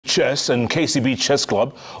Chess and KCB Chess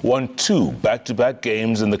Club won 2 back-to-back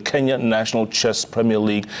games in the Kenya National Chess Premier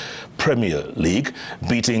League,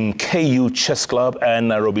 beating KU Chess Club and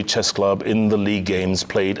Nairobi Chess Club in the league games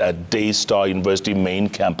played at Daystar University-Main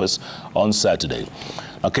Campus on Saturday.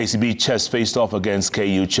 Now, KCB Chess faced off against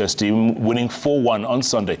KU Chess team, winning 4-1 on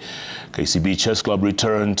Sunday. KCB Chess Club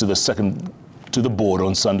returned to the board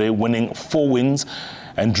on Sunday, winning 4 wins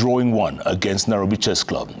and drawing 1 against Nairobi Chess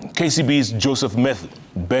Club. KCB's Joseph Meth,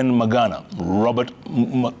 Ben Magana, Robert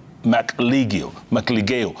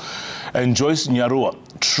Macligeo, and Joyce Nyarua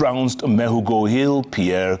trounced Mehugo Hill,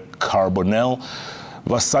 Pierre Carbonell,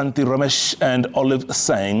 Vasanti Ramesh and Olive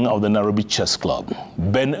Sang of the Nairobi Chess Club.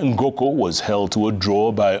 Ben Ngoko was held to a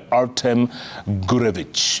draw by Artem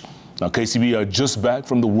Gurevich. Now, KCB are just back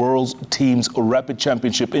from the World Teams Rapid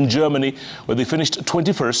Championship in Germany, where they finished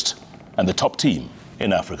 21st and the top team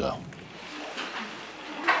in Africa.